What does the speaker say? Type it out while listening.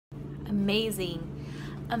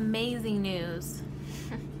amazing news.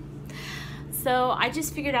 So I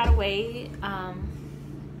just figured out a way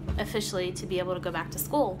officially to be able to go back to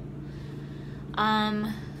school.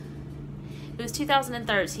 It was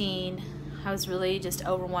 2013. I was really just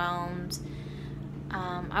overwhelmed.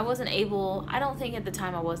 I don't think at the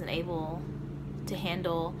time I wasn't able to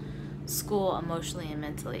handle school emotionally and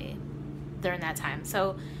mentally during that time.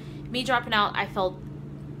 So me dropping out, I felt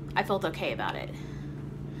okay about it.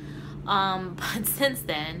 But since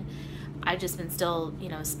then, I've just been still,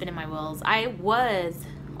 spinning my wheels. I was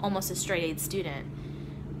almost a straight A student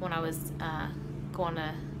when I was going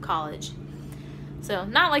to college. So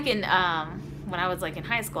not like in when I was like in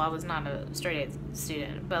high school, I was not a straight A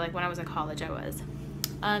student, but like when I was in college, I was.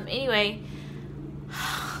 Anyway,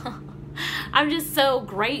 I'm just so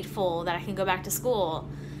grateful that I can go back to school.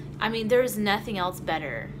 I mean, there's nothing else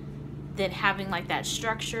better than having like that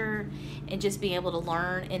structure and just being able to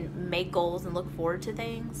learn and make goals and look forward to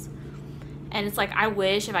things. And it's like, I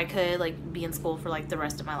wish if I could like be in school for like the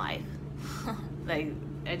rest of my life.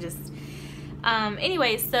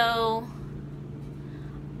 Anyway, so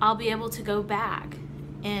I'll be able to go back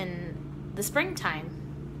in the springtime.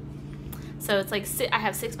 So it's like I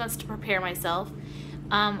have 6 months to prepare myself.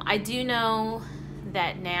 I do know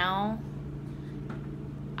that now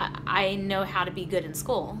I know how to be good in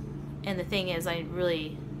school. And the thing is, I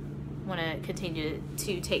really want to continue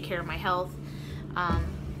to take care of my health,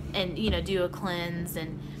 and do a cleanse,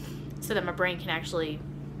 and so that my brain can actually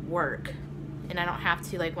work, and I don't have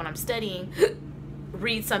to, like when I'm studying,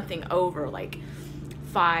 read something over like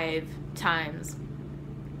 5 times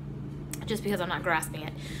just because I'm not grasping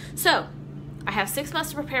it. So I have 6 months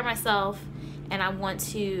to prepare myself, and I want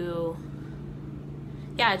to,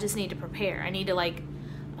 I just need to prepare. I need to like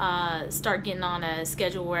start getting on a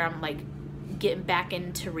schedule where I'm like getting back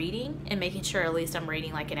into reading and making sure at least I'm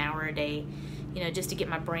reading like an hour a day, just to get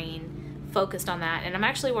my brain focused on that. And I'm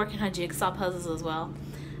actually working on jigsaw puzzles as well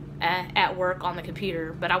at work on the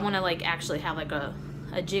computer, but I want to like actually have like a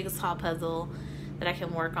jigsaw puzzle that I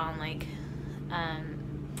can work on, like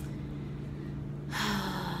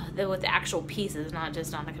with the actual pieces, not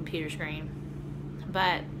just on the computer screen.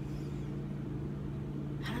 But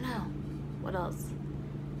I don't know what else.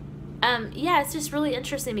 It's just really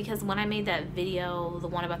interesting because when I made that video, the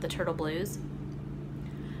one about the turtle blues,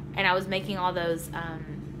 and I was making all those I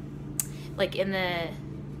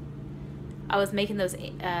was making those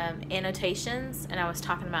annotations, and I was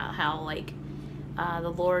talking about how like the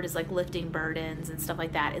Lord is like lifting burdens and stuff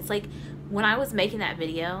like that. It's like when I was making that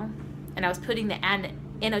video and I was putting the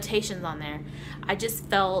annotations on there, I just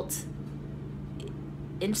felt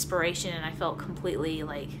inspiration, and I felt completely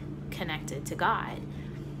like connected to God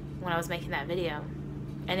when I was making that video.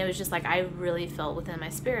 And it was just like I really felt within my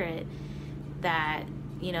spirit that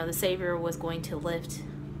the Savior was going to lift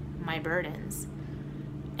my burdens.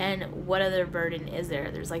 And what other burden is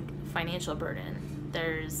there? There's like financial burden,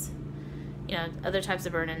 there's other types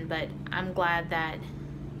of burden, but I'm glad that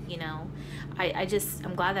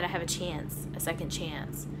I'm glad that I have a second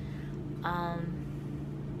chance.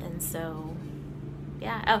 And so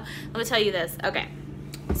oh, let me tell you this. Okay,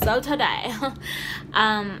 so today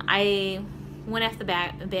I went off the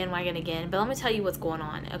bandwagon again, but let me tell you what's going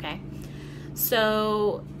on. Okay,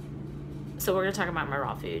 so we're gonna talk about my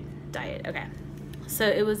raw food diet. Okay, so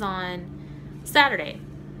it was on Saturday.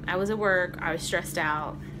 I was at work, I was stressed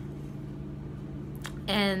out,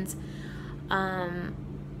 and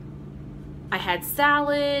I had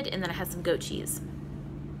salad, and then I had some goat cheese.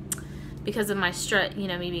 Because of my stress,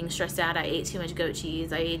 me being stressed out, I ate too much goat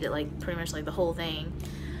cheese. I ate it like pretty much like the whole thing.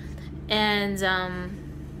 And I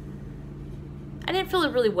didn't feel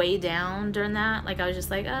it really weighed down during that. Like I was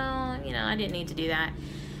just like, oh, I didn't need to do that.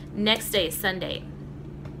 Next day, Sunday,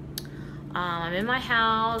 I'm in my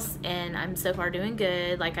house, and I'm so far doing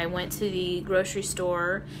good. Like I went to the grocery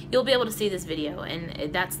store. You'll be able to see this video,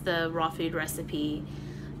 and that's the raw food recipe,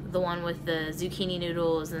 the one with the zucchini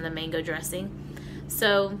noodles and the mango dressing.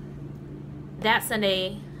 So that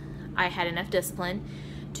Sunday, I had enough discipline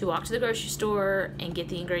to walk to the grocery store and get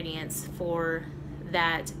the ingredients for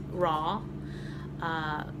that raw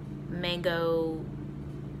mango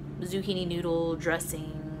zucchini noodle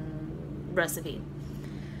dressing recipe.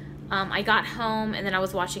 I got home, and then I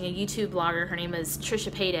was watching a YouTube blogger. Her name is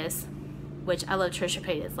Trisha Paytas, which I love Trisha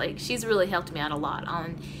Paytas. Like, she's really helped me out a lot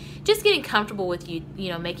on just getting comfortable with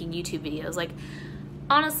making YouTube videos. Like,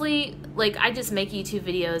 honestly, like I just make YouTube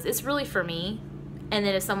videos. It's really for me. And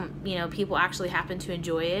then if some, people actually happen to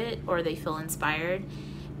enjoy it or they feel inspired,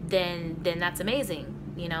 then that's amazing,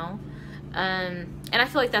 And I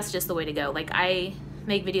feel like that's just the way to go. Like I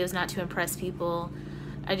make videos not to impress people,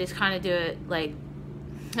 I just kind of do it like,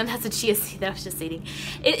 and that's a chia seed that I was just eating.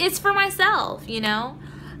 It's for myself, you know?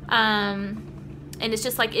 And it's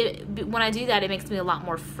just like, when I do that, it makes me a lot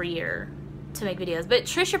more freer to make videos. But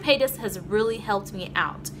Trisha Paytas has really helped me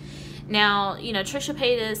out. Now, you know, Trisha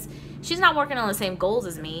Paytas, she's not working on the same goals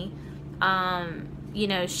as me. You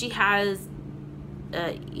know, she has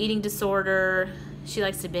eating disorder. She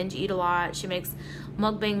likes to binge eat a lot. She makes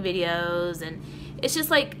mukbang videos, and it's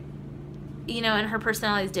just like, you know, and her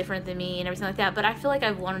personality is different than me and everything like that. But I feel like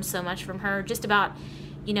I've learned so much from her just about,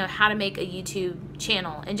 you know, how to make a YouTube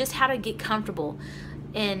channel and just how to get comfortable.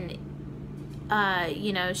 And,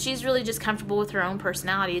 you know, she's really just comfortable with her own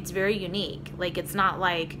personality. It's very unique. Like, it's not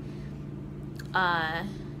like,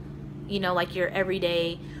 you know, like your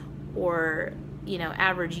everyday or, you know,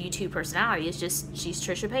 average YouTube personality. It's just, she's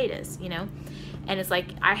Trisha Paytas, you know? And it's like,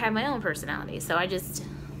 I have my own personality. So I just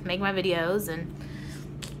make my videos and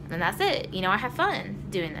that's it. You know, I have fun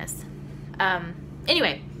doing this.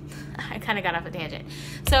 Anyway, I kind of got off a tangent.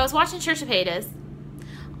 So I was watching Trisha Paytas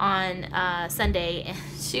on Sunday, and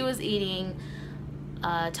she was eating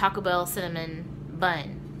Taco Bell cinnamon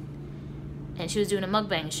bun. And she was doing a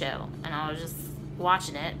mukbang show, and I was just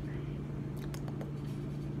watching it.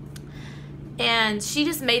 And she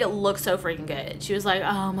just made it look so freaking good. She was like,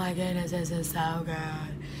 oh my goodness, this is so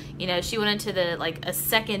good. You know, she went into the, like, a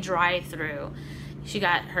second drive-through. She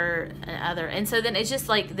got her other, and so then it's just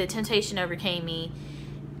like the temptation overcame me,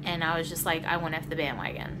 and I was just like, I went off the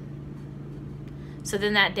bandwagon. So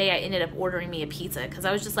then that day I ended up ordering me a pizza, because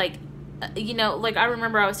I was just like, you know, like I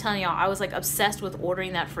remember I was telling y'all, I was like obsessed with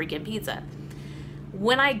ordering that freaking pizza.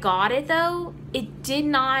 When I got it though, it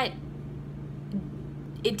didn't,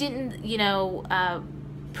 you know,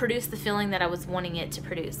 produce the feeling that I was wanting it to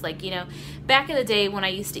produce. Like, you know, back in the day when I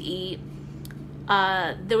used to eat,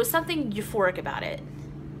 there was something euphoric about it.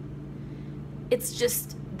 It's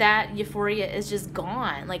just that euphoria is just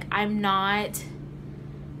gone. Like, I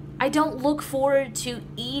don't look forward to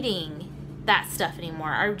eating that stuff anymore.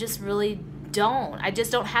 I just really don't. I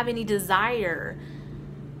just don't have any desire.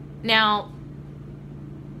 Now,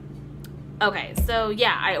 okay, so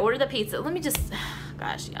yeah, I ordered the pizza. Let me just,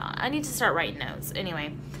 gosh, y'all, I need to start writing notes.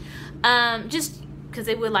 Anyway, just because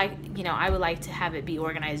it would like, you know, I would like to have it be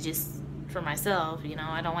organized just for myself, you know.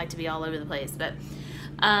 I don't like to be all over the place. But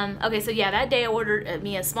okay, so yeah, that day I ordered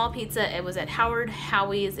me a small pizza. It was at Howard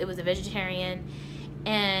Howie's. It was a vegetarian,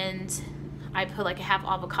 and I put like a half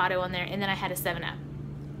avocado on there, and then I had a 7-Up.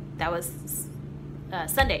 That was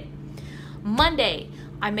Sunday. Monday,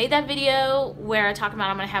 I made that video where I talk about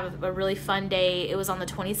I'm gonna have a really fun day. It was on the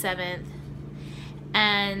 27th,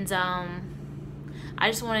 and I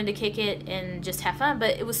just wanted to kick it and just have fun.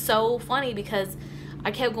 But it was so funny because I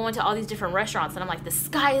kept going to all these different restaurants, and I'm like, the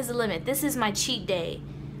sky is the limit. This is my cheat day.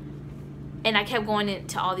 And I kept going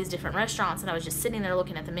into all these different restaurants, and I was just sitting there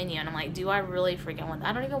looking at the menu, and I'm like, do I really freaking want that?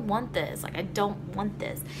 I don't even want this. Like, I don't want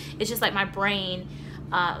this. It's just like my brain,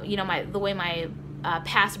 you know, the way my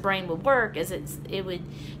past brain would work is it would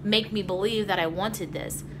make me believe that I wanted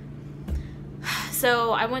this. So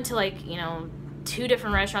I went to, like, you know, 2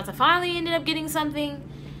 different restaurants. I finally ended up getting something.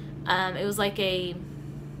 It was like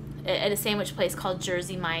at a sandwich place called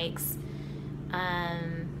Jersey Mike's.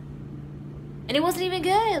 And it wasn't even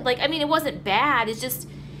good. Like, I mean, it wasn't bad. It's just,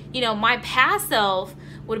 you know, my past self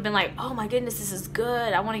would have been like, oh my goodness, this is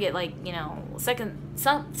good. I want to get, like, you know,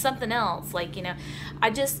 something else. Like, you know, I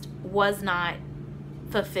just was not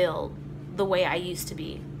fulfilled the way I used to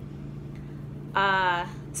be.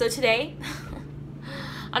 So today,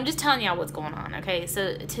 I'm just telling y'all what's going on, okay?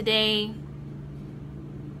 So today,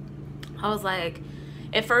 I was like,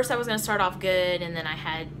 at first I was going to start off good, and then I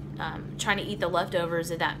had trying to eat the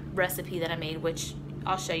leftovers of that recipe that I made, which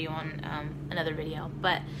I'll show you on another video.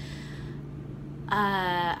 But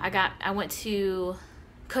I went to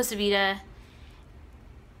Costa Vida,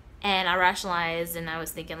 and I rationalized, and I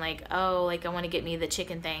was thinking like, oh, like I want to get me the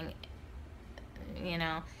chicken thing, you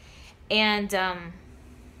know. And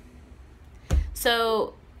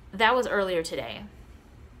so that was earlier today.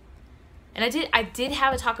 And I did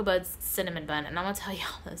have a Taco Bell cinnamon bun, and I'm gonna tell y'all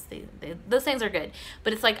those things are good,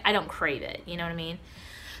 but it's like I don't crave it, you know what I mean?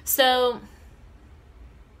 So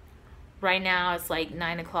right now it's like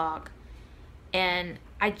 9 o'clock, and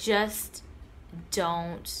I just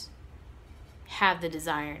don't have the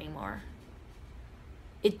desire anymore.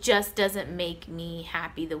 It just doesn't make me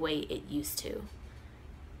happy the way it used to.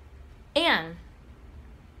 And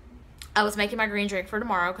I was making my green drink for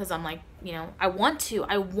tomorrow because I'm like, you know, I want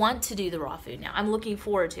to do the raw food now. I'm looking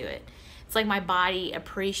forward to it. It's like my body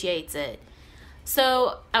appreciates it.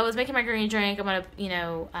 So I was making my green drink. I'm going to, you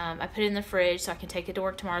know, I put it in the fridge so I can take it to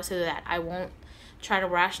work tomorrow so that I won't try to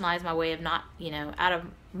rationalize my way of not, out of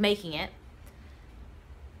making it.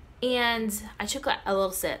 And I took a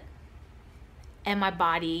little sip, and my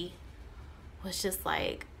body was just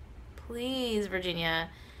like, please, Virginia,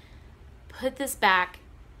 put this back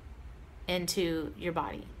into your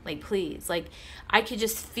body. Like, please. Like, I could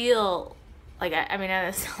just feel, like, I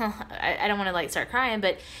don't want to, like, start crying,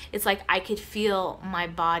 but it's like I could feel my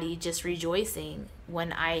body just rejoicing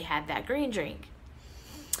when I had that green drink.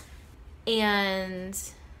 And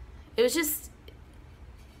it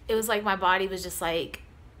was like my body was just, like,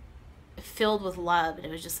 filled with love. And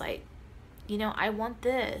it was just like, I want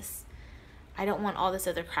this. I don't want all this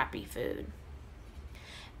other crappy food.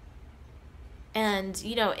 And,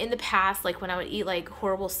 in the past, like, when I would eat, like,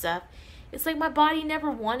 horrible stuff, it's like my body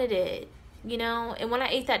never wanted it, And when I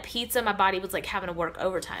ate that pizza, my body was, like, having to work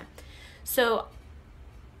overtime. So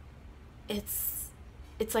it's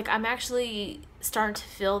like I'm actually starting to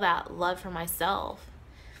feel that love for myself,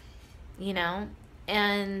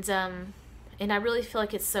 And I really feel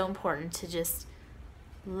like it's so important to just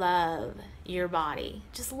love your body.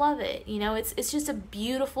 Just love it. It's just a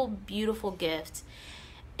beautiful, beautiful gift.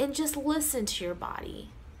 And just listen to your body.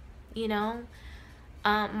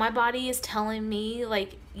 My body is telling me,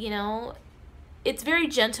 like, it's very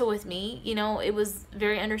gentle with me. It was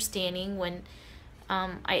very understanding when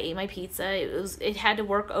I ate my pizza. It had to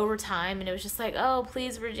work overtime, and it was just like, oh,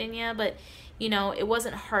 please, Virginia. But, it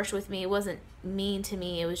wasn't harsh with me. It wasn't mean to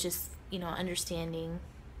me. It was just, understanding.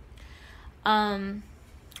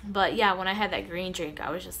 But yeah, when I had that green drink, I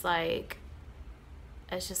was just like,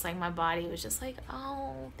 it's just like my body was just like,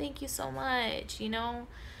 oh, thank you so much,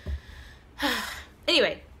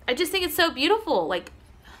 Anyway, I just think it's so beautiful. Like,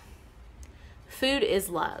 food is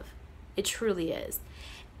love. It truly is.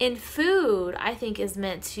 And food, I think, is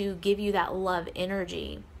meant to give you that love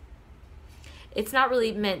energy. It's not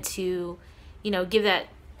really meant to, give that,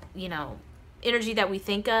 energy that we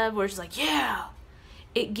think of where it's just like, yeah.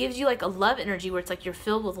 It gives you like a love energy where it's like you're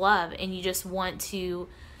filled with love and you just want to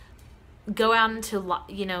go out into,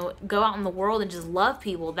 go out in the world and just love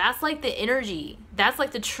people. That's like the energy. That's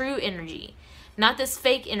like the true energy. Not this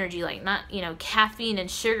fake energy, like not, caffeine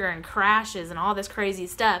and sugar and crashes and all this crazy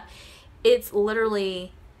stuff. It's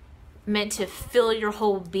literally meant to fill your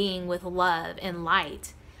whole being with love and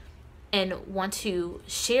light and want to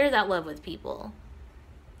share that love with people.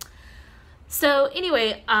 So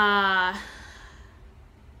anyway, I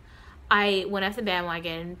went off the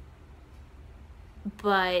bandwagon,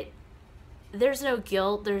 but there's no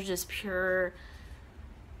guilt. There's just pure,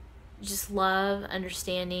 just love,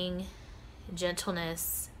 understanding,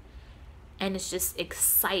 gentleness, and it's just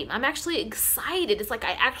excitement. I'm actually excited. It's like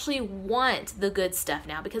I actually want the good stuff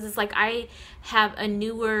now because it's like I have a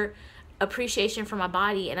newer appreciation for my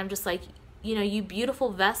body, and I'm just like, you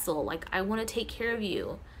beautiful vessel. Like, I want to take care of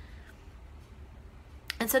you.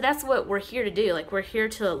 And so that's what we're here to do. Like, we're here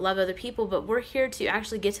to love other people, but we're here to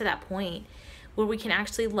actually get to that point where we can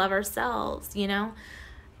actually love ourselves,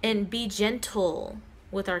 and be gentle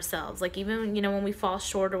with ourselves. Like, even, when we fall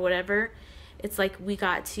short or whatever, it's like we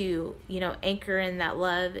got to, anchor in that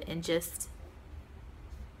love and that's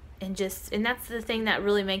the thing that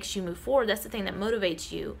really makes you move forward. That's the thing that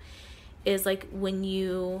motivates you, is like when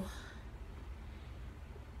you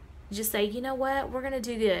just say, you know what, we're going to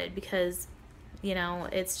do good because,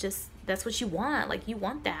 it's just, that's what you want. Like, you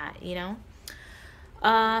want that,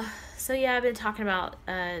 So yeah, I've been talking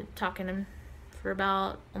for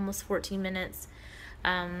about almost 14 minutes.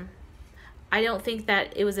 I don't think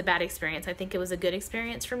that it was a bad experience. I think it was a good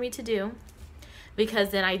experience for me to do, because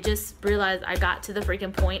then I just realized I got to the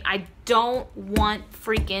freaking point. I don't want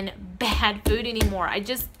freaking bad food anymore. I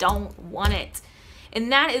just don't want it.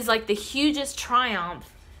 And that is like the hugest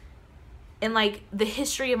triumph in like the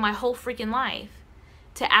history of my whole freaking life,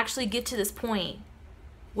 to actually get to this point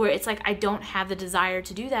where it's like I don't have the desire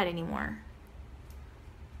to do that anymore.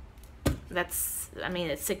 It's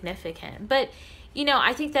significant. But,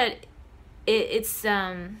 I think that it's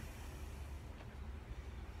kind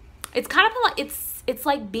of like, it's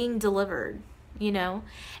like being delivered, and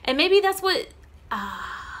maybe that's what,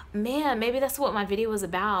 maybe that's what my video was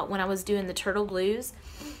about when I was doing the Turtle Blues.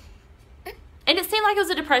 And it seemed like it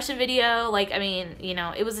was a depression video. Like,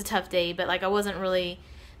 it was a tough day, but like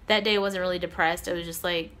that day I wasn't really depressed. I was just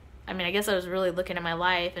like, I guess I was really looking at my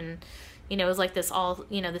life, and, it was like this all,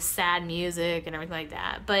 this sad music and everything like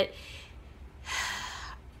that. But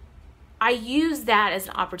I used that as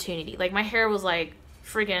an opportunity. Like, my hair was like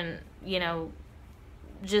freaking,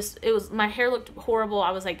 my hair looked horrible.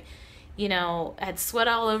 I was like, had sweat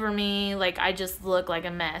all over me. Like, I just looked like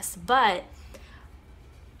a mess. But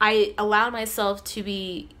I allowed myself to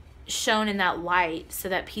be shown in that light so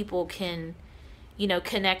that people can, you know,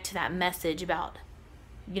 connect to that message about,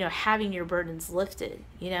 you know, having your burdens lifted,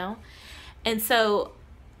 you know? And so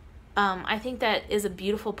I think that is a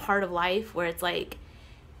beautiful part of life where it's like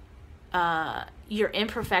your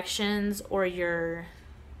imperfections or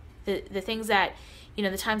the things that, you know,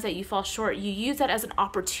 the times that you fall short, you use that as an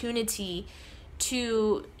opportunity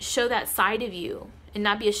to show that side of you and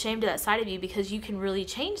not be ashamed of that side of you, because you can really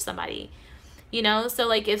change somebody, you know? So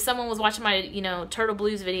like if someone was watching my, you know, Turtle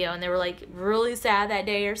Blues video and they were like really sad that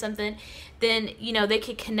day or something, then, you know, they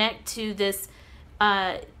could connect to this,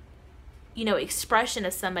 you know, expression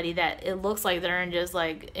of somebody that it looks like they're in just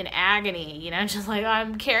like in agony, you know, just like,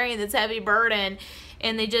 I'm carrying this heavy burden,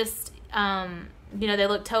 and they just, you know, they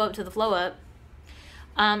look toe up to the flow up.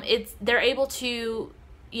 They're able to,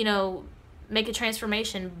 you know, make a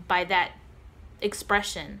transformation by that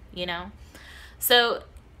expression, you know? So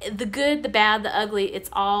the good, the bad, the ugly, it's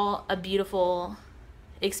all a beautiful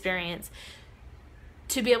experience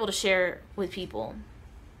to be able to share with people.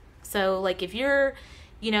 So like if you're,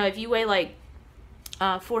 you know, if you weigh like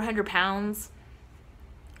 400 pounds,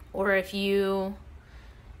 or if you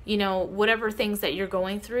know, whatever things that you're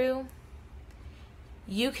going through,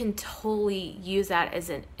 you can totally use that as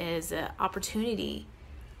an opportunity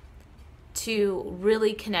to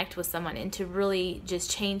really connect with someone and to really just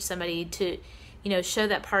change somebody, to, you know, show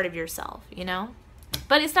that part of yourself, you know?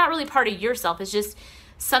 But it's not really part of yourself. It's just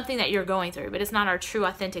something that you're going through, but it's not our true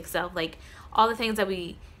authentic self. Like all the things that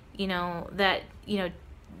we, you know, that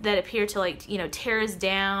appear to like, you know, tear us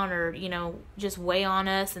down or, you know, just weigh on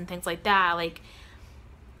us and things like that. Like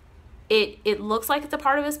it looks like it's a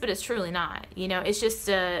part of us, but it's truly not, you know? It's just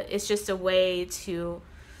a way to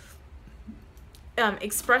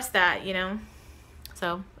express that, you know?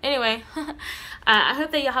 So anyway, I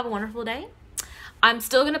hope that you'll have a wonderful day. I'm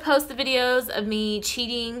still going to post the videos of me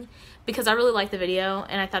cheating because I really liked the video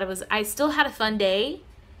and I thought I still had a fun day.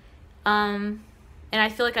 And I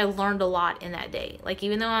feel like I learned a lot in that day. Like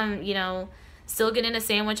even though I'm, you know, still getting a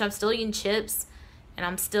sandwich, I'm still eating chips and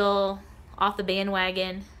I'm still off the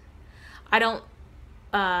bandwagon. I don't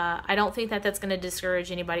think that that's going to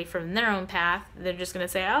discourage anybody from their own path. They're just going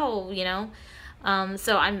to say, oh, you know,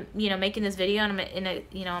 so I'm, you know, making this video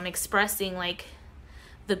and I'm expressing like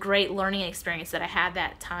the great learning experience that I had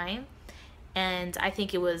that time. And I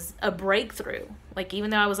think it was a breakthrough. Like even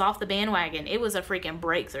though I was off the bandwagon, it was a freaking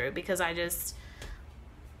breakthrough because I was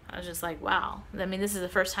just like, wow. I mean, this is the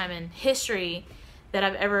first time in history that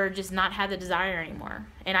I've ever just not had the desire anymore.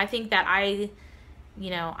 And I think that I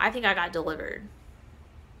think I got delivered.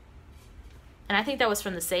 And I think that was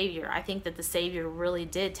from the Savior. I think that the Savior really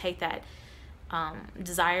did take that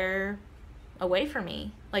desire away from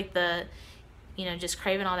me. Like you know, just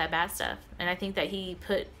craving all that bad stuff. And I think that he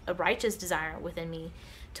put a righteous desire within me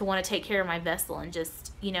to want to take care of my vessel and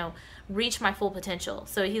just, you know, reach my full potential.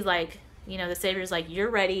 So he's like, you know, the Savior's like, you're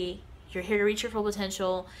ready. You're here to reach your full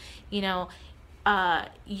potential. You know,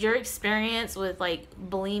 your experience with like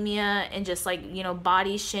bulimia and just like, you know,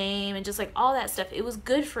 body shame and just like all that stuff, it was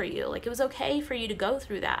good for you. Like it was okay for you to go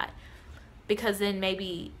through that, because then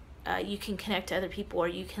maybe you can connect to other people, or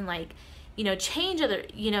you can like, you know, change other,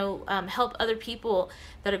 you know, help other people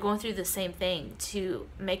that are going through the same thing to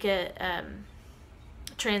make a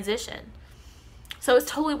transition. So it's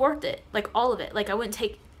totally worth it. Like all of it. Like I wouldn't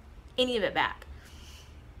take any of it back.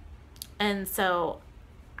 And so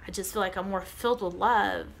I just feel like I'm more filled with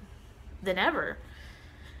love than ever.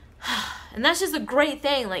 And that's just a great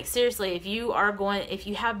thing. Like seriously, if you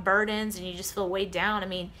have burdens and you just feel weighed down, I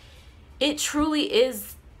mean, it truly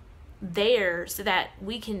is there so that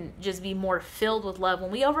we can just be more filled with love. When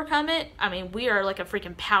we overcome it, I mean, we are like a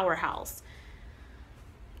freaking powerhouse.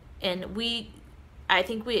 And I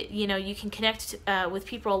think you know, you can connect with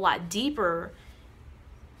people a lot deeper,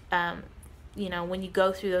 you know, when you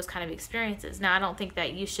go through those kind of experiences. Now, I don't think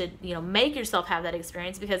that you should, you know, make yourself have that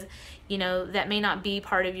experience, because, you know, that may not be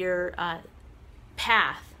part of your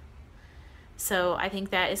path. So I think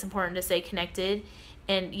that it's important to stay connected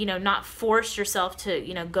and, you know, not force yourself to,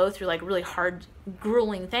 you know, go through like really hard,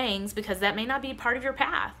 grueling things, because that may not be part of your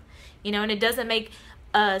path, you know, and it doesn't make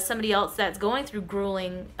somebody else that's going through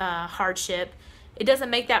grueling hardship, it doesn't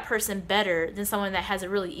make that person better than someone that has a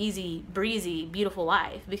really easy, breezy, beautiful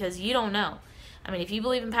life, because you don't know. I mean, if you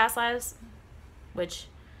believe in past lives, which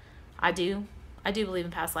I do believe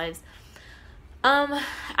in past lives. I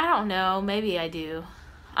don't know, maybe I do.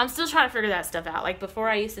 I'm still trying to figure that stuff out. Like before,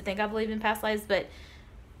 I used to think I believed in past lives, but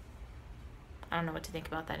I don't know what to think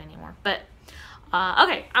about that anymore. But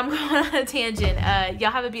okay, I'm going on a tangent.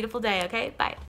 Y'all have a beautiful day, okay? Bye.